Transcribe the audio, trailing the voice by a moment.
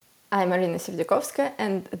I'm Irina Serdyukovskaya,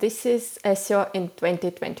 and this is SEO in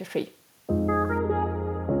 2023.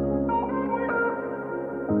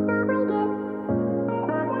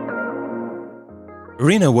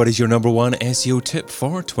 Irina, what is your number one SEO tip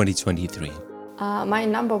for 2023? My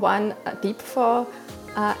number one tip for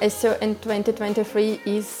SEO in 2023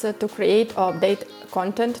 is to create or update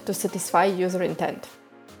content to satisfy user intent.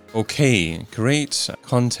 Okay, create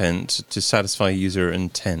content to satisfy user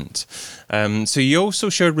intent. So you also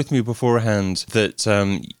shared with me beforehand that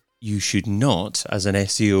you should not, as an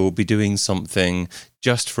SEO, be doing something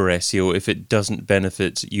just for SEO if it doesn't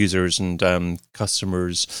benefit users and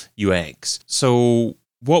customers' UX. So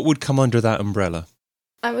what would come under that umbrella?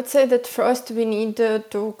 I would say that first we need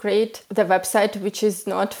to create the website which is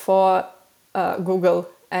not for Google,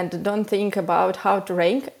 and don't think about how to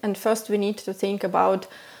rank. And first we need to think about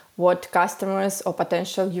what customers or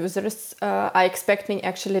potential users are expecting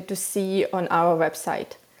actually to see on our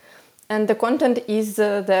website. And the content is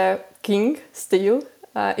the king still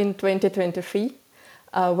in 2023,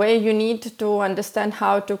 where you need to understand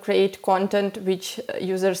how to create content which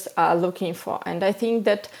users are looking for. And I think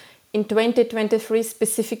that in 2023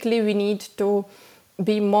 specifically, we need to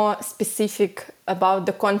be more specific about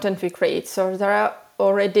the content we create. So there are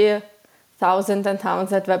already thousands and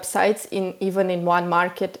thousands of websites even in one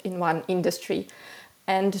market, in one industry.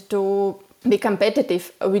 And to be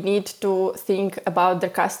competitive, we need to think about the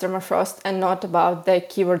customer first and not about the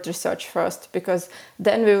keyword research first, because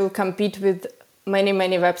then we will compete with many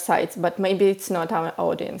websites, but maybe it's not our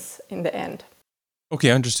audience in the end. Okay,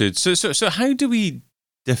 understood. So how do we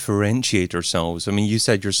differentiate ourselves? I mean, you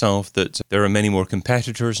said yourself that there are many more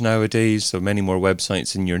competitors nowadays, so many more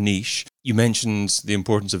websites in your niche. You mentioned the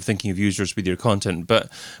importance of thinking of users with your content,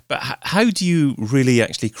 but how do you really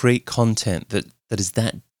actually create content that is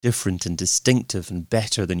that different and distinctive and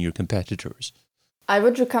better than your competitors? I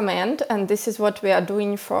would recommend, and this is what we are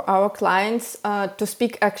doing for our clients, to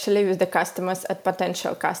speak actually with the customers and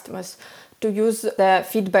potential customers, to use the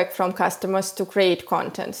feedback from customers to create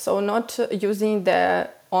content. So not using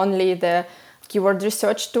only the keyword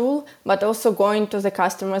research tool, but also going to the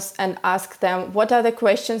customers and ask them what are the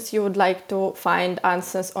questions you would like to find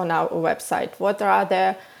answers on our website. What are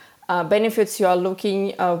the benefits you are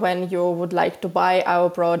looking when you would like to buy our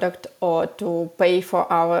product or to pay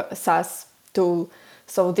for our SaaS tool.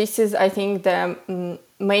 So this is, I think, the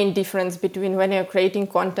main difference between when you're creating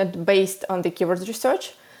content based on the keyword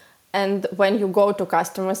research and when you go to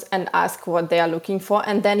customers and ask what they are looking for,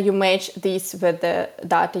 and then you match this with the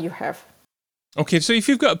data you have. Okay, so if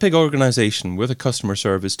you've got a big organization with a customer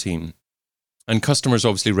service team, and customers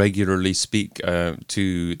obviously regularly speak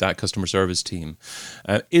to that customer service team,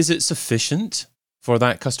 is it sufficient for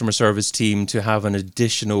that customer service team to have an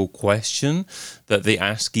additional question that they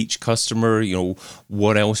ask each customer? You know,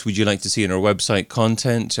 what else would you like to see in our website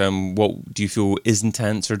content? What do you feel isn't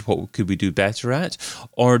answered? What could we do better at?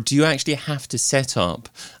 Or do you actually have to set up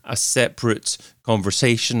a separate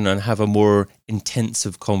conversation and have a more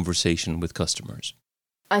intensive conversation with customers?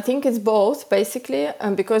 I think it's both, basically,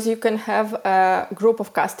 because you can have a group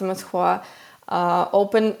of customers who are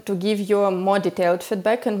open to give you a more detailed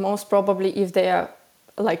feedback, and most probably if they are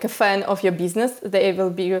like a fan of your business, they will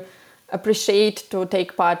be appreciate to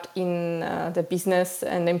take part in the business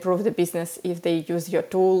and improve the business if they use your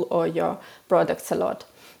tool or your products a lot.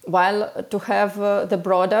 While to have the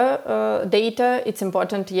broader data, it's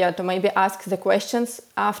important to maybe ask the questions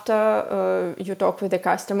after you talk with the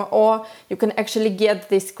customer, or you can actually get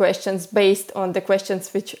these questions based on the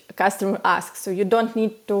questions which customer asks. So you don't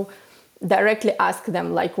need to directly ask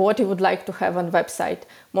them like what you would like to have on website.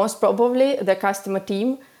 Most probably the customer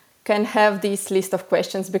team can have this list of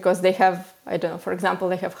questions because they have, for example,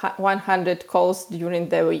 they have 100 calls during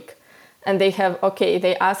the week, and they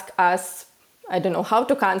ask us, how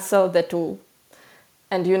to cancel the tool.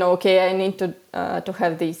 And I need to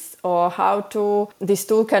have this, or how this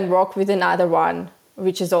tool can work with another one,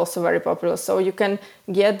 which is also very popular. So you can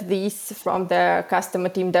get these from the customer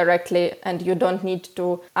team directly, and you don't need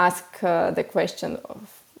to ask the question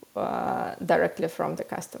directly from the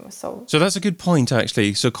customer. So that's a good point,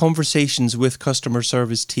 actually. So conversations with customer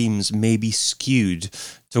service teams may be skewed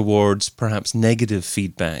towards perhaps negative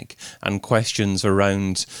feedback and questions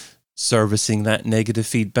around servicing that negative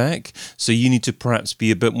feedback. So you need to perhaps be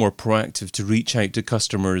a bit more proactive to reach out to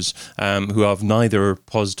customers who have neither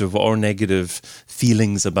positive or negative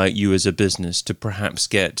feelings about you as a business, to perhaps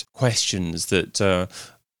get questions that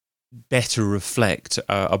better reflect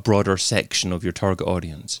a broader section of your target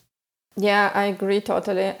audience. Yeah, I agree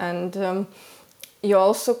totally. And you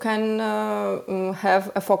also can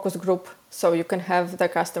have a focus group. So you can have the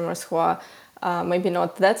customers who are maybe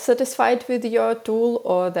not that satisfied with your tool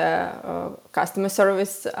or the customer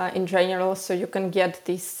service in general. So you can get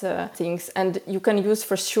these things, and you can use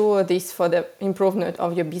for sure this for the improvement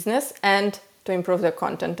of your business and to improve the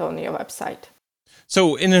content on your website.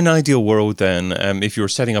 So in an ideal world then, if you're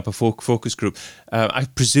setting up a focus group, I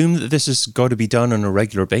presume that this has got to be done on a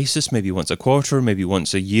regular basis, maybe once a quarter, maybe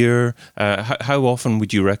once a year. How often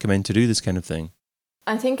would you recommend to do this kind of thing?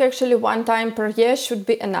 I think actually 1 time per year should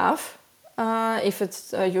be enough. If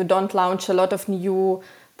it's you don't launch a lot of new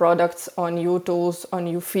products or new tools or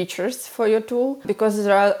new features for your tool, because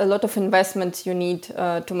there are a lot of investments you need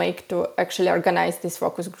to make to actually organize this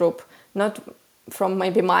focus group. Not from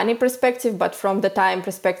maybe money perspective, but from the time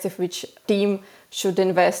perspective, which team should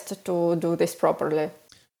invest to do this properly.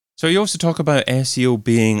 So you also talk about SEO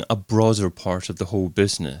being a broader part of the whole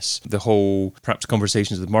business, the whole perhaps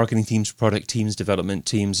conversations with marketing teams, product teams, development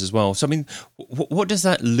teams as well. So I mean, what does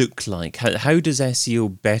that look like? How does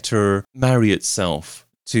SEO better marry itself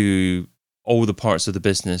to all the parts of the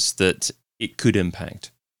business that it could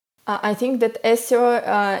impact? I think that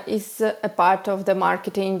SEO is a part of the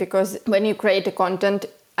marketing, because when you create a content,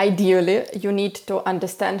 ideally you need to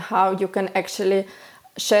understand how you can actually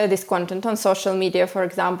share this content on social media, for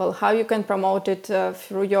example, how you can promote it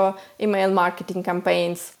through your email marketing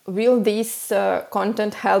campaigns. Will this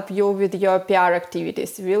content help you with your PR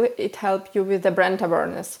activities? Will it help you with the brand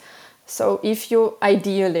awareness? So if you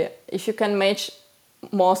can match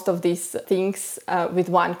most of these things with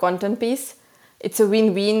one content piece, it's a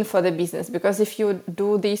win-win for the business. Because if you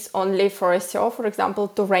do this only for SEO, for example,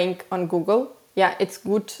 to rank on Google, yeah, it's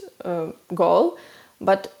good goal,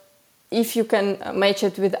 but if you can match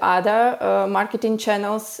it with other marketing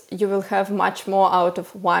channels, you will have much more out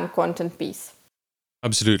of one content piece.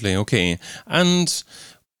 Absolutely. Okay. And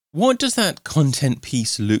what does that content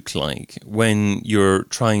piece look like when you're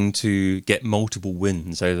trying to get multiple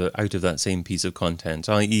wins out of that same piece of content?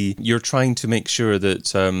 I.e., you're trying to make sure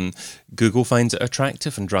that Google finds it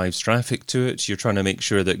attractive and drives traffic to it. You're trying to make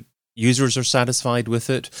sure that users are satisfied with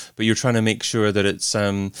it, but you're trying to make sure that it's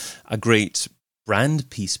a great brand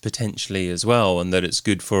piece potentially as well, and that it's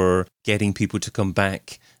good for getting people to come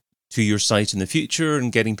back to your site in the future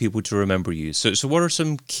and getting people to remember you. So what are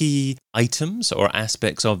some key items or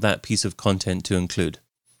aspects of that piece of content to include?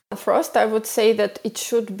 First, I would say that it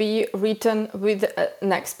should be written with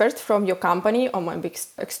an expert from your company or maybe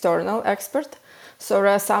external expert. So there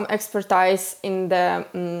are some expertise in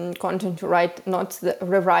the content you write, not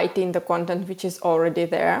rewriting the content which is already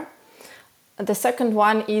there. The second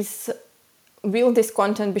one is, will this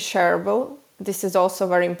content be shareable? This is also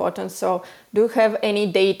very important. So do you have any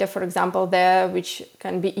data, for example, there which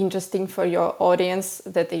can be interesting for your audience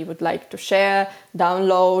that they would like to share,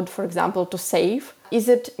 download, for example, to save? Is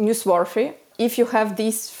it newsworthy? If you have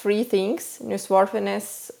these 3 things,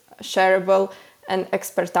 newsworthiness, shareable, and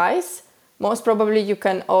expertise, most probably you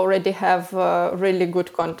can already have really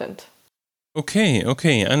good content.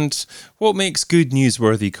 Okay. And what makes good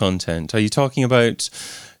newsworthy content? Are you talking about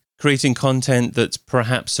creating content that's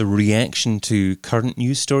perhaps a reaction to current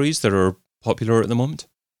news stories that are popular at the moment?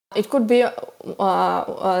 It could be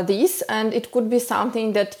this, and it could be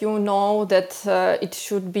something that you know that it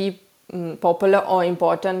should be popular or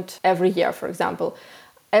important every year, for example.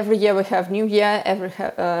 Every year we have New Year, every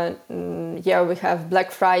year we have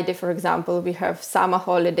Black Friday, for example, we have summer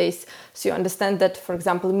holidays. So you understand that, for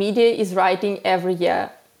example, media is writing every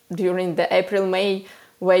year during the April, May,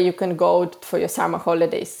 where you can go for your summer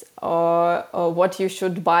holidays, or what you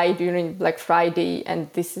should buy during Black Friday, and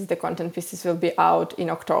this is the content pieces will be out in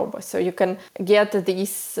October. So you can get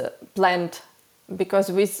these planned,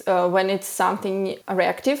 because when it's something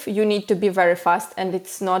reactive, you need to be very fast, and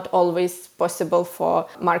it's not always possible for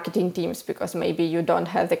marketing teams, because maybe you don't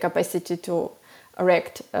have the capacity to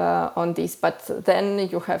react on this, but then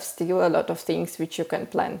you have still a lot of things which you can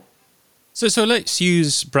plan. So let's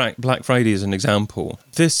use Black Friday as an example.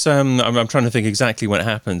 This I'm trying to think exactly when it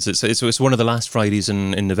happens. It's one of the last Fridays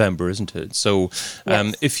in November, isn't it? So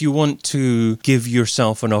Yes. if you want to give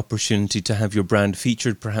yourself an opportunity to have your brand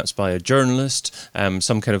featured, perhaps by a journalist,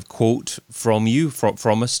 some kind of quote from you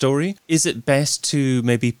from a story, is it best to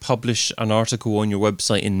maybe publish an article on your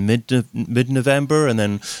website in mid-November and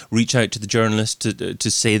then reach out to the journalist to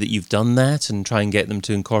say that you've done that and try and get them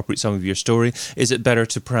to incorporate some of your story? Is it better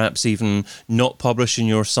to perhaps even not publish in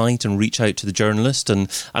your site and reach out to the journalist? And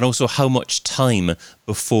also, how much time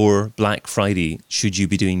before Black Friday should you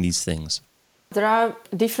be doing these things? There are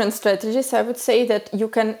different strategies. I would say that you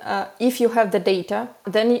can, if you have the data,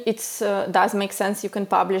 then it does make sense. You can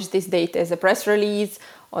publish this data as a press release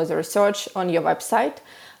or as a research on your website.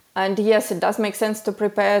 And yes, it does make sense to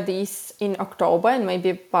prepare these in October and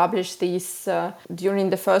maybe publish these during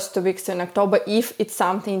the first 2 weeks in October if it's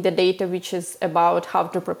something, the data which is about how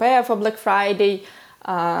to prepare for Black Friday,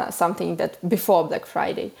 something that before Black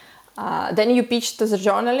Friday. Then you pitch to the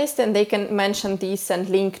journalist and they can mention this and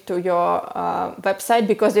link to your website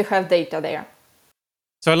because you have data there.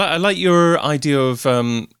 So I like your idea of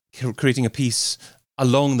creating a piece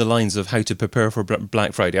along the lines of how to prepare for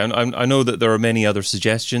Black Friday. I know that there are many other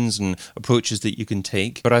suggestions and approaches that you can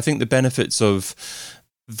take, but I think the benefits of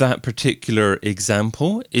that particular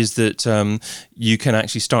example is that you can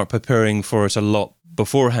actually start preparing for it a lot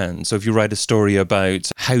beforehand. So if you write a story about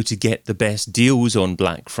how to get the best deals on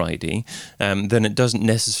Black Friday, then it doesn't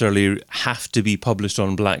necessarily have to be published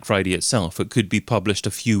on Black Friday itself. It could be published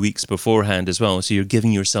a few weeks beforehand as well. So you're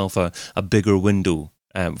giving yourself a bigger window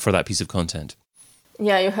for that piece of content.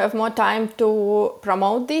 Yeah, you have more time to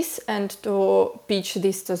promote this and to pitch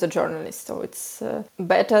this to the journalist. So it's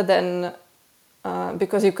better than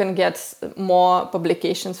because you can get more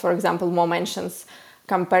publications, for example, more mentions,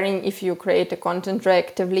 comparing if you create a content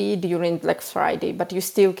reactively during Black Friday, but you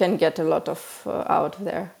still can get a lot of out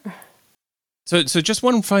there. So just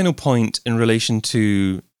one final point in relation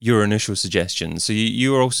to your initial suggestions. So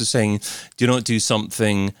you were also saying, do not do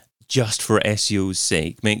something just for SEO's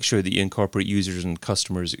sake. Make sure that you incorporate users and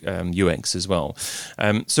customers UX as well.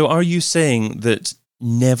 So are you saying that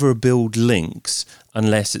never build links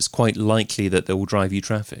unless it's quite likely that they will drive you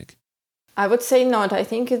traffic? I would say not. I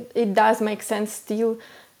think it does make sense still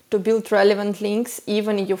to build relevant links,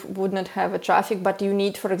 even if you would not have a traffic, but you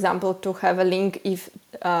need, for example, to have a link if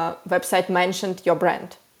a website mentioned your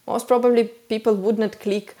brand. Most probably people would not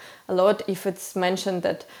click a lot if it's mentioned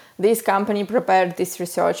that this company prepared this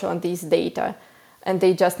research on this data and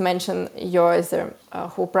they just mention yours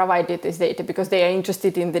who provided this data because they are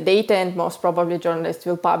interested in the data and most probably journalists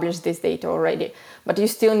will publish this data already. But you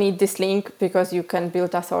still need this link because you can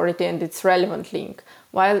build authority and it's relevant link.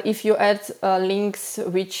 While if you add links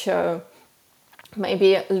which may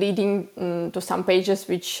be leading to some pages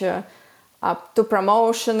which up to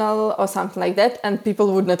promotional or something like that, and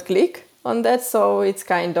people would not click on that. So it's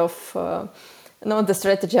kind of not the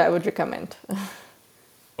strategy I would recommend.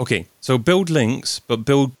 Okay, so build links, but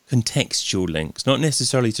build contextual links, not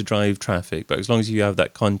necessarily to drive traffic, but as long as you have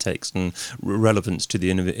that context and relevance to the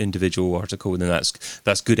individual article, then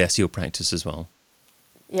that's good SEO practice as well.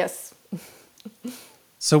 Yes.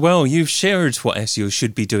 So, well, you've shared what SEO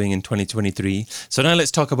should be doing in 2023. So now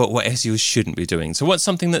let's talk about what SEO shouldn't be doing. So what's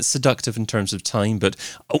something that's seductive in terms of time, but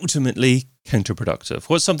ultimately counterproductive?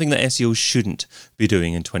 What's something that SEO shouldn't be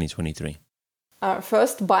doing in 2023?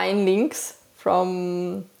 First, buying links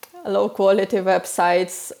from low quality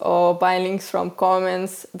websites or buying links from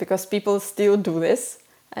comments, because people still do this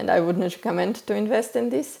and I wouldn't recommend to invest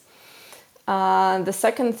in this. The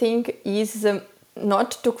second thing is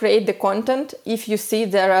not to create the content if you see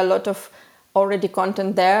there are a lot of already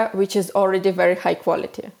content there which is already very high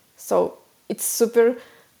quality. So it's super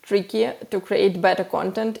tricky to create better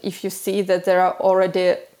content if you see that there are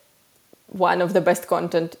already one of the best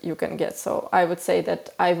content you can get. So I would say that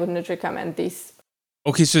I wouldn't recommend this.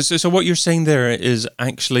 Okay, so what you're saying there is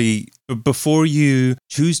actually before you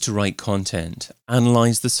choose to write content,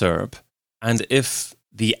 analyze the SERP, and if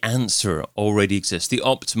the answer already exists, the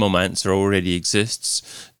optimum answer already exists,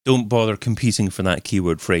 don't bother competing for that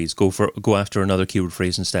keyword phrase. Go after another keyword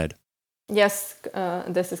phrase instead. Yes,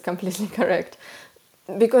 this is completely correct.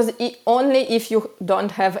 Because only if you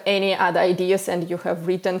don't have any other ideas and you have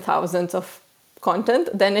written thousands of content,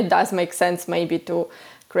 then it does make sense maybe to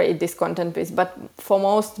create this content base. But for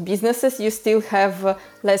most businesses, you still have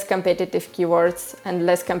less competitive keywords and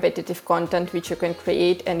less competitive content which you can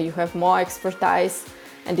create, and you have more expertise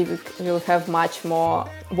and you will have much more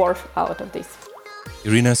worth out of this.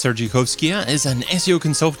 Irina Serdyukovskaya is an SEO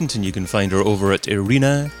consultant, and you can find her over at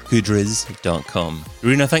irinakudryz.com.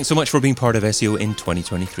 Irina, thanks so much for being part of SEO in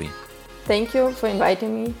 2023. Thank you for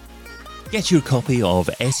inviting me. Get your copy of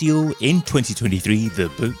SEO in 2023, the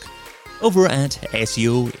book, over at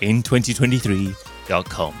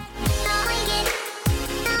seoin2023.com.